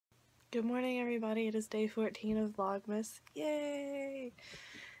Good morning, everybody. It is day 14 of Vlogmas. Yay!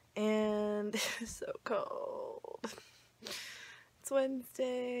 And it's so cold. It's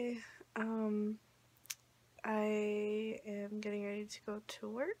Wednesday. I am getting ready to go to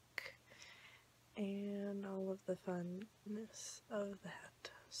work and all of the funness of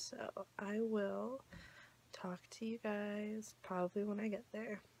that. So I will talk to you guys probably when I get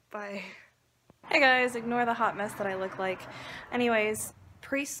there. Bye. Hey guys, ignore the hot mess that I look like. Anyways,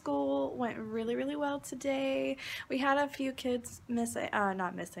 preschool went really well today. We had a few kids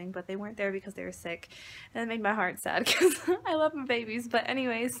not missing, but they weren't there because they were sick, and it made my heart sad because I love my babies. But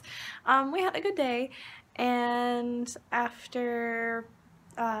anyways, we had a good day, and after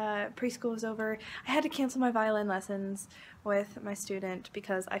preschool was over, I had to cancel my violin lessons with my student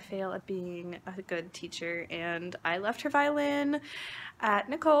because I fail at being a good teacher, and I left her violin at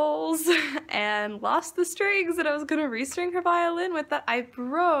Nicole's and lost the strings, and I was gonna restring her violin with that I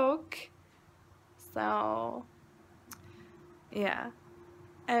broke. So yeah,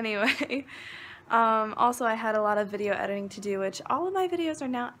 anyway. Also, I had a lot of video editing to do, which all of my videos are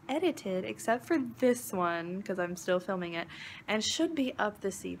now edited except for this one because I'm still filming it, and should be up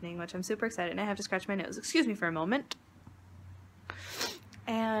this evening, which I'm super excited. And I have to scratch my nose. Excuse me for a moment.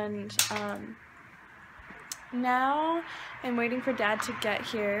 And now I'm waiting for Dad to get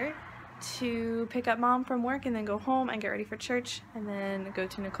here to pick up Mom from work and then go home and get ready for church and then go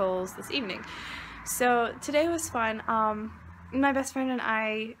to Nicole's this evening. So today was fun. My best friend and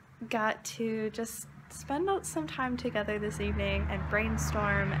I got to just spend some time together this evening and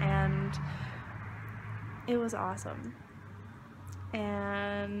brainstorm, and it was awesome.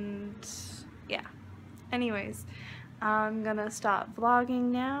 And yeah, anyways, I'm gonna stop vlogging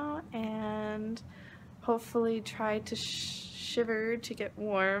now and hopefully try to shiver to get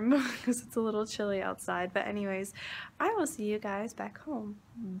warm because it's a little chilly outside. But anyways, I will see you guys back home.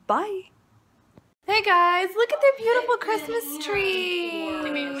 Bye! Hey guys, look at their beautiful Christmas tree!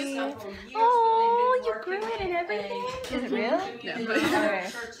 Oh, you grew it and everything? Is it real? No. Okay.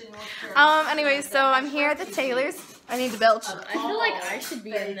 Anyways, so I'm here at the Taylor's. I need to belch. I feel like I should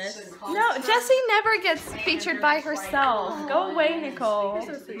be in this. No, Jessie never gets featured by herself. Go away, Nicole.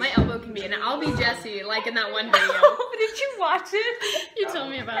 My elbow can be in it. I'll be Jessie, like in that one video. Did you watch it? You told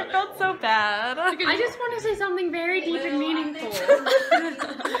me about it. I felt so bad. I just want to say something very deep and meaningful.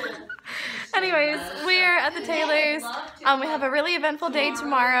 Anyways, we're at the Taylor's. We have a really eventful day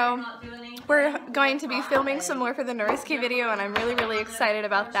tomorrow. We're going to be filming some more for the Noriski video, and I'm really excited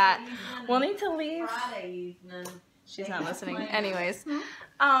about that. We'll need to leave. She's not listening. Anyways,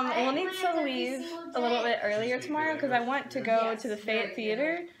 we'll need to leave a little bit earlier tomorrow because I want to go to the Fayette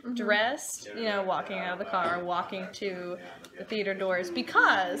Theater dressed, you know, walking out of the car, walking to the theater doors,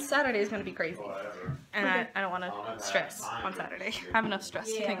 because Saturday is going to be crazy. And I don't want to stress on Saturday. I have enough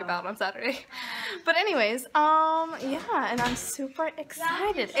stress to think about on Saturday. But anyways, yeah, and I'm super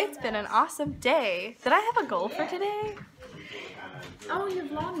excited. It's been an awesome day. Did I have a goal for today? Oh, you're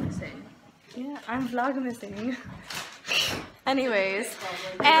vlogmasing. Yeah, I'm vlogmasing. Anyways,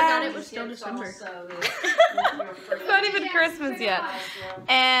 I forgot it was still December. It's not even Christmas yet.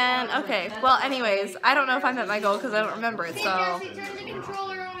 And, okay, well, anyways, I don't know if I met my goal because I don't remember it, so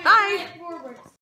bye!